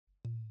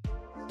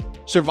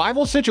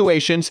Survival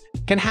situations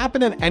can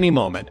happen at any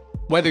moment,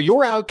 whether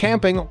you're out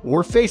camping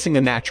or facing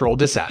a natural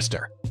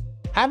disaster.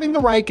 Having the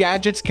right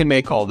gadgets can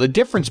make all the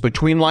difference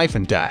between life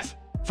and death.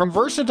 From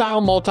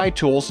versatile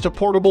multi-tools to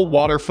portable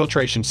water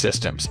filtration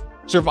systems,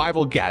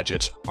 survival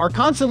gadgets are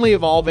constantly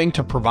evolving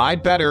to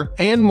provide better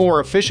and more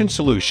efficient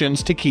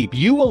solutions to keep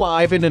you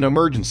alive in an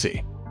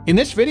emergency. In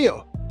this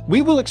video,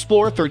 we will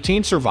explore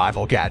 13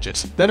 survival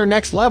gadgets that are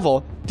next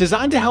level,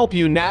 designed to help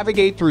you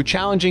navigate through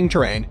challenging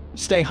terrain,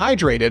 stay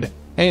hydrated,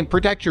 and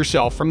protect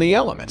yourself from the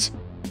elements.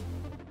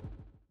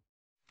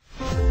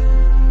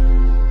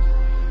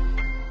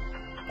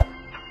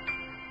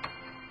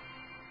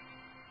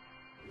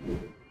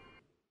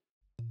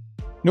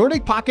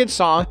 Nordic Pocket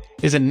Saw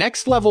is a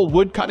next-level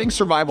wood-cutting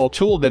survival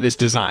tool that is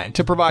designed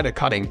to provide a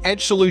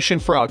cutting-edge solution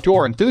for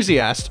outdoor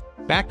enthusiasts,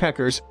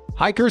 backpackers,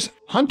 hikers,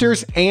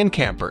 hunters, and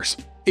campers.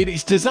 It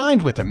is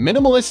designed with a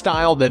minimalist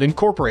style that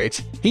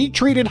incorporates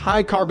heat-treated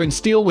high-carbon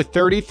steel with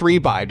 33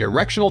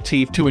 bi-directional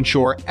teeth to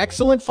ensure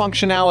excellent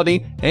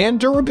functionality and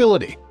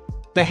durability.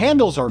 The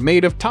handles are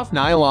made of tough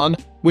nylon,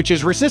 which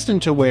is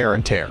resistant to wear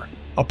and tear.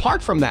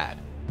 Apart from that,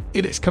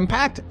 it is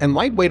compact and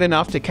lightweight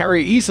enough to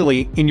carry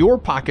easily in your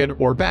pocket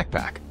or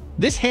backpack.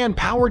 This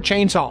hand-powered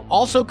chainsaw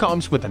also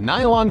comes with a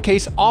nylon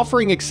case,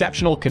 offering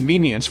exceptional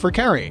convenience for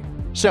carrying.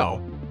 So,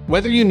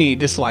 whether you need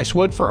to slice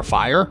wood for a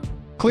fire,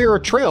 clear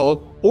a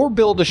trail, or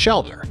build a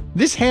shelter,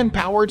 this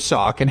hand-powered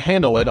saw can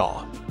handle it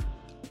all.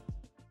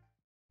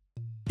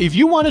 If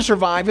you want to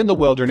survive in the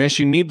wilderness,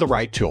 you need the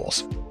right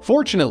tools.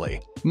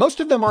 Fortunately, most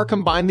of them are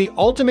combined the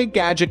ultimate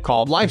gadget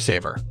called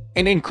LIFESABER,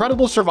 an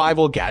incredible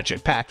survival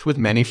gadget packed with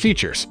many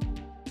features.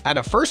 At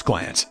a first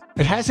glance,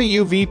 it has a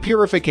UV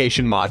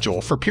purification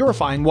module for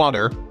purifying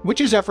water, which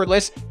is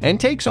effortless and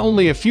takes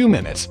only a few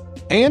minutes.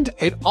 And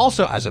it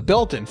also has a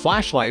built-in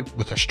flashlight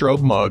with a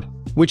strobe mode,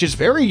 which is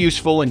very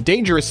useful in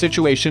dangerous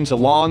situations,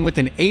 along with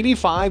an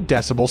 85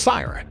 decibel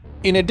siren.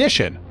 In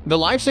addition, the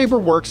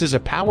LIFESABER works as a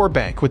power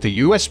bank with a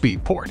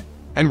USB port,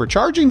 and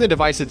recharging the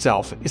device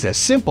itself is as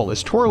simple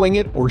as twirling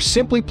it or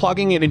simply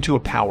plugging it into a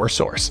power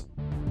source.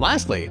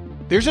 Lastly,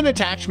 there's an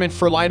attachment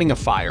for lighting a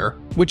fire,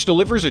 which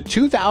delivers a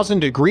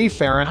 2000-degree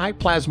Fahrenheit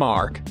plasma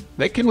arc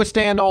that can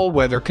withstand all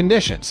weather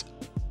conditions.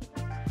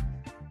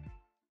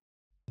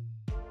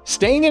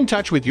 Staying in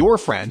touch with your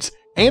friends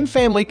and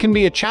family can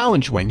be a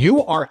challenge when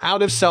you are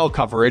out of cell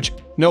coverage.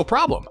 No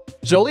problem.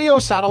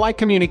 ZOLEO Satellite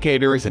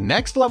Communicator is a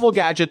next-level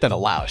gadget that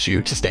allows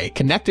you to stay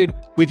connected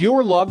with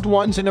your loved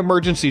ones and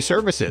emergency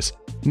services,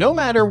 no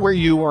matter where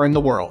you are in the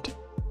world.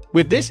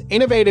 With this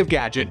innovative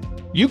gadget,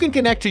 you can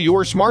connect to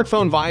your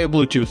smartphone via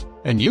Bluetooth,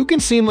 and you can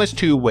seamless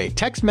two-way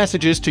text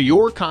messages to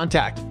your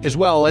contact, as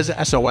well as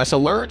SOS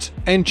alerts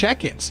and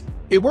check-ins.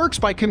 It works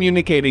by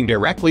communicating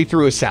directly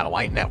through a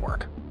satellite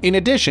network, in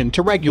addition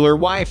to regular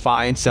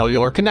Wi-Fi and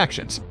cellular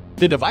connections.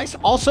 The device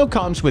also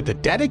comes with a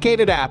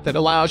dedicated app that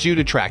allows you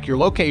to track your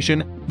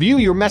location, view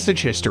your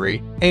message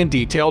history, and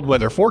detailed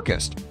weather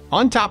forecast.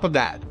 On top of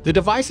that, the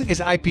device is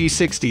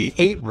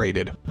IP68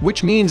 rated,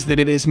 which means that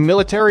it is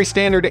military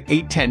standard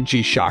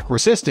 810G shock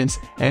resistance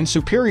and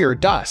superior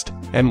dust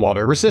and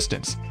water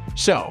resistance.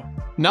 So,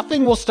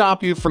 nothing will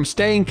stop you from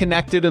staying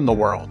connected in the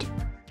world.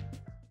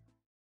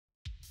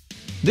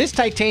 This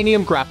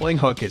titanium grappling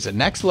hook is a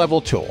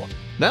next-level tool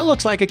that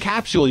looks like a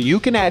capsule you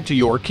can add to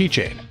your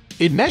keychain.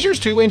 It measures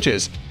 2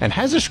 inches and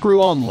has a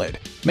screw-on lid,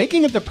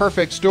 making it the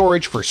perfect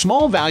storage for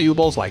small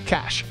valuables like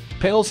cash,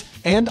 pills,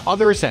 and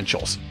other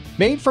essentials.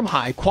 Made from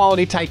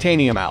high-quality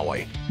titanium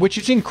alloy, which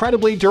is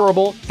incredibly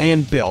durable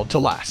and built to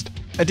last.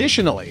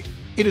 Additionally,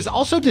 it is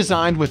also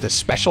designed with a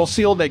special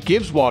seal that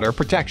gives water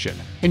protection,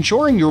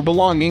 ensuring your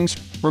belongings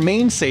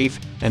remain safe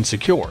and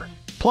secure.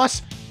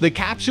 Plus, the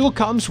capsule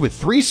comes with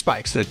 3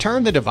 spikes that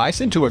turn the device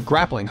into a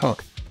grappling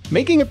hook,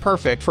 making it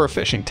perfect for a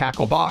fishing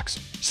tackle box,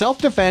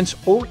 self-defense,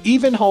 or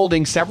even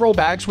holding several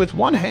bags with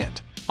one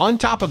hand. On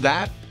top of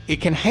that,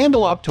 it can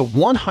handle up to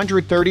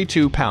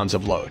 132 pounds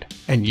of load,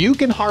 and you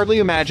can hardly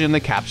imagine the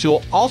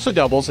capsule also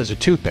doubles as a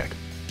toothpick,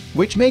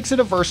 which makes it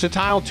a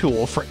versatile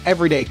tool for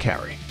everyday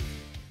carry.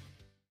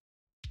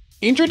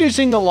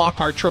 Introducing the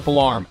Lockhart Triple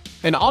Arm,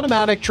 an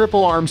automatic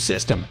triple arm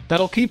system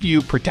that'll keep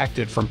you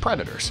protected from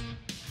predators.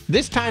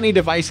 This tiny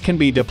device can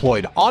be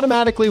deployed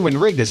automatically when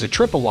rigged as a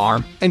triple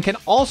arm and can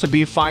also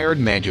be fired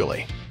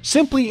manually.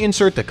 Simply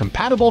insert the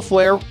compatible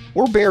flare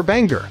or bear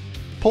banger,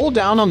 pull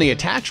down on the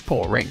attached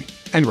pull ring,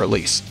 and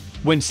release.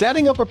 When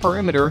setting up a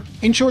perimeter,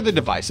 ensure the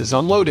device is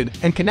unloaded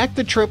and connect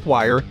the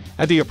tripwire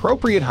at the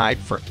appropriate height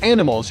for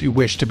animals you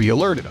wish to be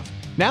alerted of.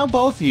 Now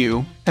both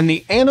you and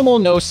the animal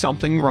know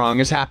something wrong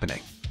is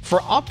happening. For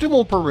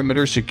optimal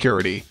perimeter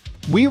security,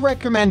 we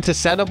recommend to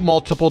set up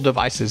multiple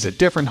devices at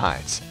different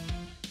heights.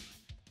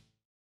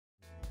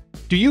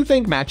 Do you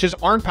think matches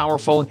aren't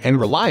powerful and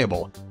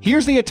reliable?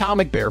 Here's the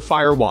Atomic Bear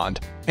Fire Wand,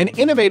 an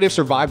innovative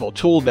survival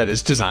tool that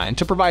is designed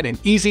to provide an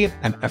easy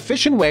and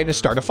efficient way to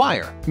start a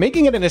fire,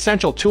 making it an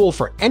essential tool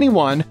for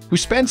anyone who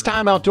spends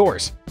time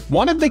outdoors.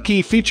 One of the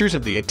key features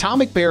of the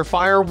Atomic Bear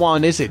Fire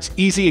Wand is its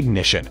easy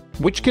ignition,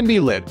 which can be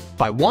lit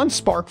by one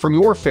spark from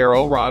your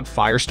ferro rod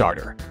fire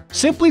starter.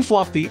 Simply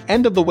fluff the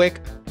end of the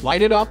wick,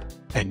 light it up,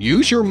 and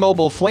use your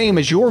mobile flame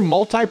as your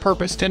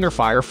multi-purpose tinder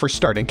fire for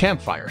starting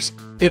campfires.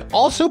 It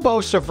also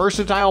boasts a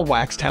versatile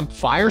wax temp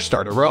fire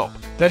starter rope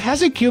that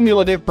has a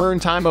cumulative burn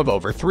time of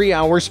over 3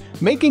 hours,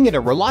 making it a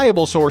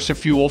reliable source of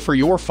fuel for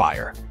your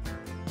fire.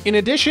 In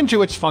addition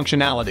to its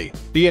functionality,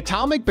 the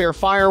Atomic Bear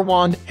Fire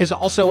Wand is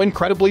also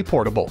incredibly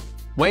portable.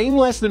 Weighing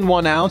less than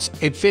 1 ounce,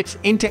 it fits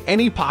into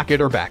any pocket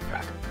or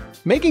backpack,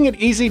 making it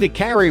easy to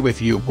carry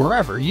with you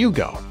wherever you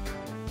go.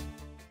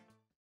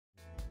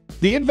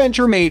 The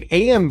Adventure-made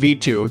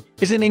AMV2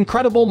 is an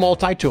incredible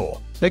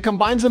multi-tool that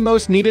combines the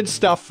most needed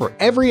stuff for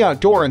every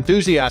outdoor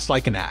enthusiast,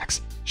 like an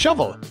axe,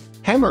 shovel,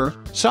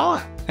 hammer,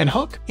 saw, and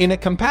hook in a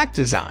compact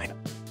design.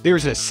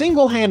 There's a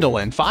single handle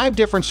and 5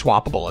 different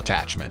swappable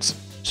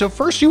attachments. So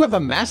first you have a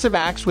massive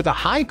axe with a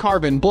high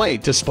carbon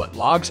blade to split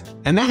logs,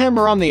 and the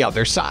hammer on the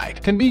other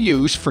side can be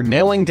used for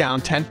nailing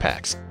down tent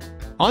pegs.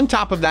 On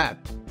top of that,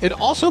 it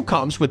also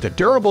comes with a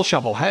durable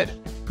shovel head,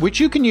 which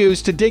you can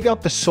use to dig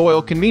up the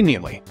soil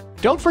conveniently.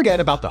 Don't forget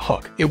about the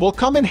hook. It will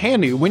come in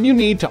handy when you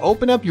need to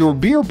open up your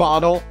beer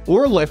bottle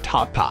or lift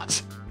hot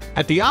pots.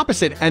 At the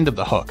opposite end of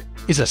the hook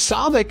is a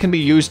saw that can be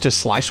used to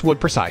slice wood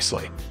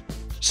precisely.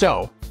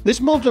 So, this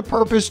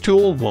multi-purpose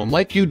tool won't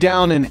let you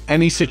down in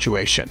any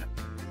situation.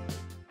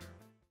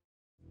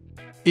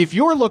 If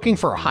you're looking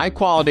for a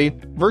high-quality,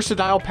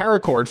 versatile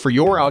paracord for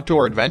your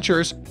outdoor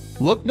adventures,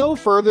 look no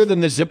further than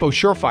the Zippo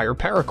Surefire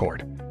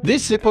Paracord.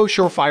 This Zippo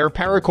Surefire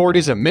Paracord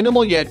is a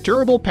minimal yet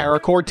durable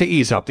paracord to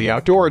ease up the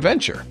outdoor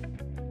adventure.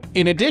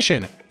 In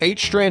addition, 8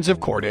 strands of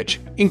cordage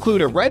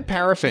include a red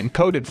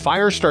paraffin-coated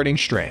fire-starting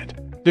strand.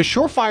 The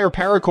Surefire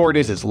Paracord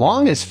is as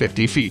long as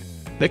 50 feet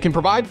that can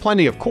provide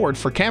plenty of cord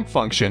for camp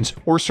functions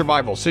or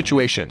survival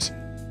situations.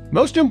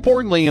 Most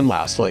importantly and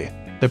lastly,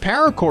 the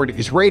paracord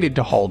is rated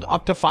to hold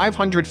up to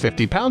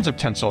 550 pounds of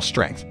tensile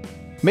strength,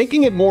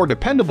 making it more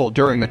dependable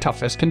during the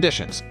toughest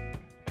conditions.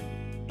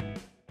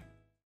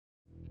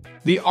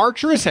 The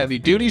Arcturus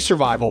Heavy-Duty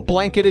Survival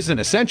Blanket is an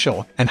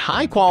essential and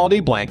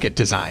high-quality blanket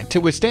designed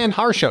to withstand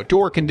harsh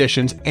outdoor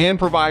conditions and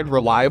provide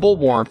reliable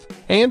warmth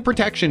and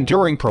protection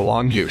during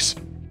prolonged use.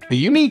 The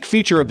unique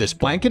feature of this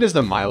blanket is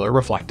the mylar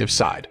reflective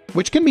side,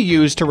 which can be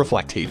used to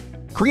reflect heat,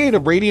 create a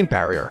radiant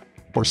barrier,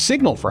 or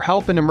signal for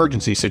help in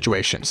emergency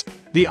situations.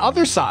 The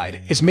other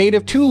side is made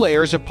of 2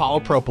 layers of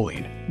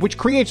polypropylene, which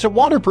creates a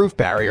waterproof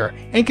barrier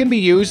and can be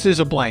used as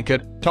a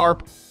blanket,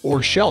 tarp,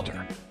 or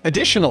shelter.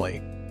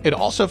 Additionally, it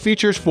also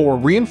features 4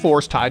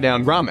 reinforced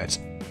tie-down grommets,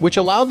 which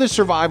allow the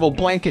survival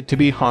blanket to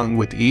be hung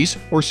with ease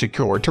or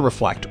secured to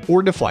reflect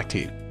or deflect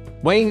heat.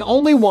 Weighing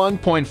only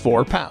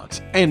 1.4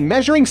 pounds and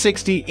measuring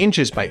 60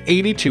 inches by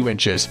 82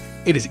 inches,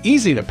 it is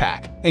easy to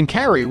pack and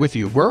carry with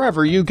you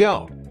wherever you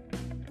go.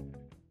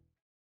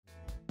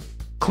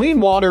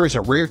 Clean water is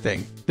a rare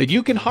thing that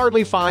you can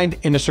hardly find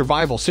in a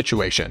survival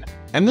situation,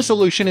 and the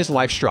solution is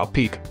LifeSaber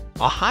Peak,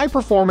 a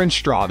high-performance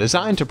straw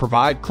designed to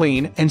provide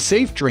clean and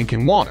safe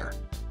drinking water.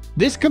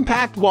 This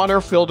compact water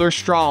filter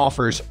straw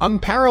offers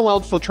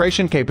unparalleled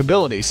filtration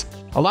capabilities,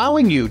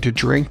 allowing you to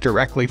drink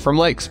directly from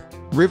lakes,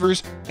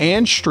 rivers,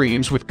 and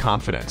streams with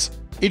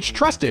confidence. It's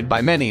trusted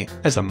by many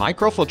as a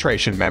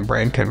microfiltration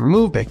membrane can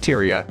remove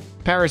bacteria,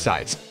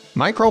 parasites,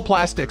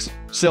 microplastics,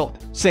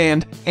 silt,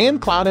 sand, and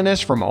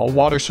cloudiness from all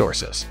water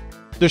sources.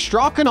 The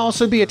straw can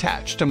also be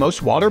attached to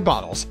most water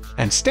bottles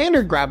and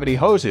standard gravity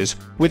hoses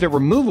with a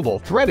removable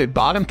threaded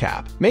bottom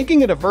cap,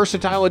 making it a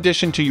versatile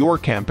addition to your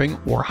camping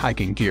or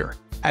hiking gear.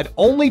 At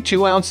only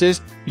 2 ounces,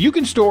 you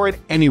can store it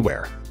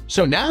anywhere.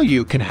 So now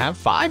you can have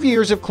 5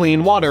 years of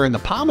clean water in the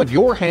palm of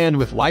your hand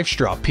with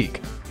LifeSaber Peak.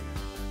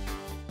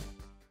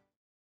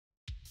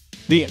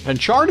 The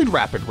Uncharted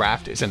Rapid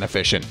Raft is an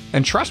efficient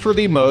and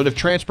trustworthy mode of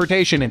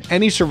transportation in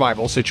any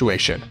survival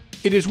situation.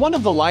 It is one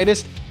of the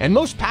lightest and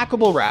most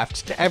packable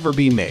rafts to ever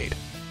be made.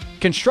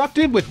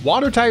 Constructed with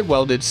watertight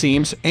welded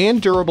seams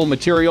and durable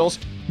materials,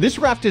 this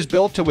raft is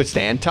built to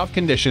withstand tough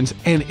conditions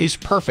and is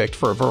perfect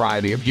for a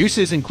variety of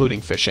uses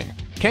including fishing,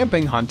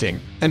 camping,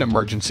 hunting, and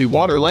emergency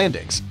water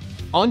landings.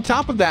 On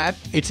top of that,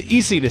 it's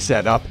easy to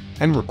set up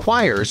and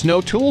requires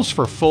no tools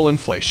for full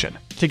inflation.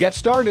 To get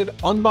started,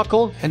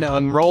 unbuckle and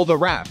unroll the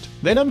raft,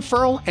 then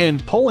unfurl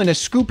and pull in a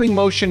scooping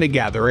motion to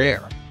gather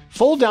air.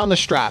 Fold down the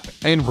strap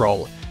and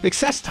roll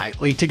excess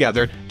tightly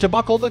together to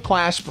buckle the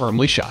clasp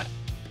firmly shut.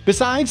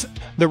 Besides,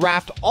 the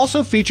raft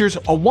also features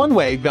a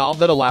one-way valve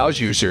that allows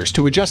users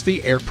to adjust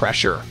the air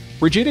pressure,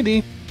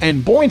 rigidity,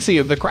 and buoyancy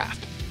of the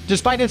craft.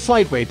 Despite its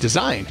lightweight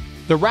design,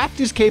 the raft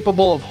is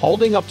capable of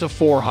holding up to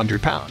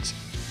 400 pounds,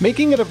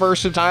 making it a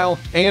versatile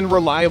and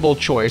reliable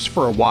choice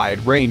for a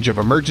wide range of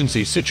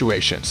emergency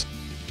situations.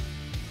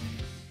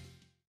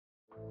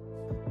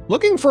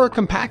 Looking for a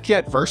compact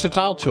yet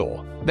versatile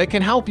tool that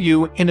can help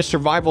you in a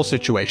survival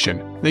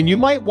situation? Then you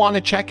might want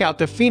to check out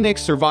the Phoenix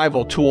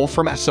Survival Tool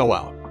from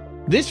ZOLEO.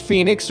 This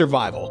Phoenix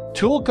Survival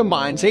Tool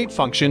combines 8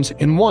 functions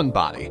in one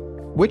body,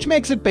 which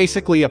makes it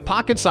basically a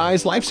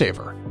pocket-sized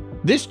lifesaver.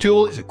 This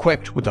tool is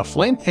equipped with a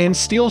flint and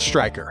steel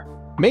striker,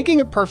 making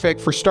it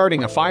perfect for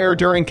starting a fire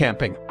during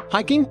camping,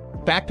 hiking,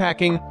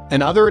 backpacking,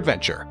 and other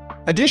adventure.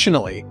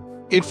 Additionally,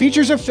 it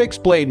features a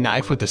fixed blade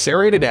knife with a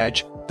serrated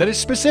edge that is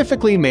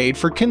specifically made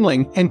for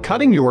kindling and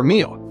cutting your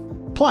meal.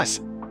 Plus,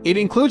 it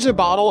includes a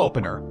bottle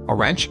opener, a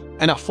wrench,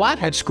 and a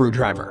flathead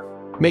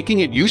screwdriver, making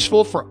it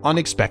useful for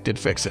unexpected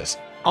fixes.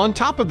 On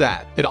top of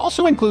that, it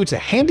also includes a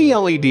handy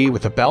LED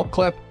with a belt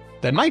clip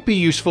that might be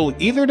useful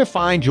either to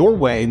find your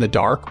way in the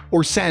dark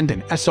or send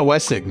an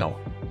SOS signal.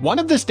 One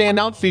of the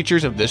standout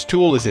features of this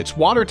tool is its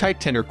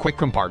watertight tinder quick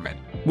compartment,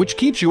 which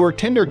keeps your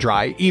tinder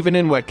dry even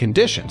in wet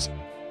conditions.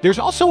 There's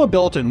also a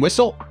built-in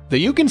whistle that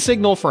you can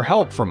signal for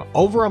help from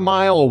over a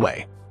mile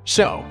away.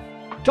 So,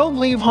 don't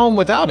leave home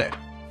without it.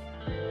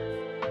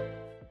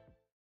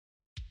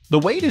 The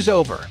wait is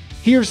over.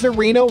 Here's the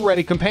Reno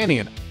Ready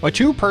Companion, a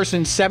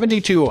 2-person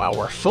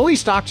 72-hour fully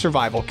stocked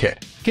survival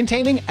kit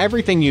containing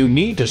everything you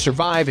need to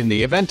survive in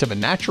the event of a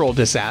natural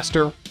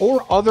disaster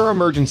or other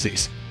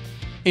emergencies.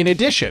 In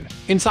addition,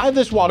 inside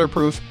this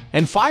waterproof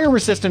and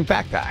fire-resistant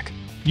backpack,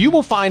 you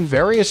will find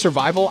various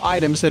survival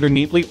items that are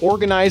neatly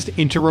organized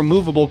into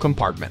removable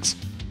compartments.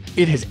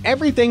 It has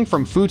everything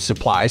from food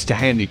supplies to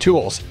handy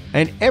tools,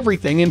 and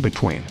everything in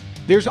between.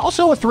 There's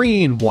also a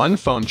 3-in-1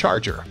 phone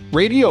charger,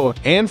 radio,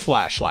 and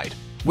flashlight,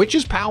 which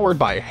is powered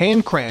by a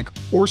hand crank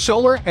or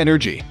solar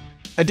energy.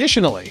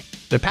 Additionally,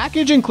 the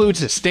package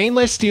includes a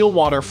stainless steel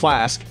water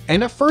flask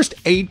and a first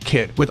aid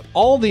kit with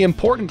all the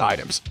important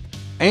items.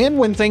 And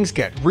when things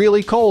get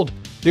really cold,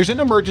 there's an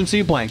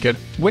emergency blanket,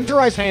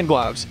 winterized hand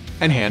gloves,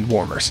 and hand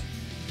warmers.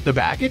 The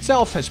bag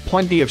itself has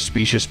plenty of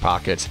spacious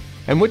pockets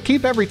and would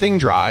keep everything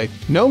dry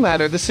no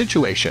matter the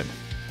situation.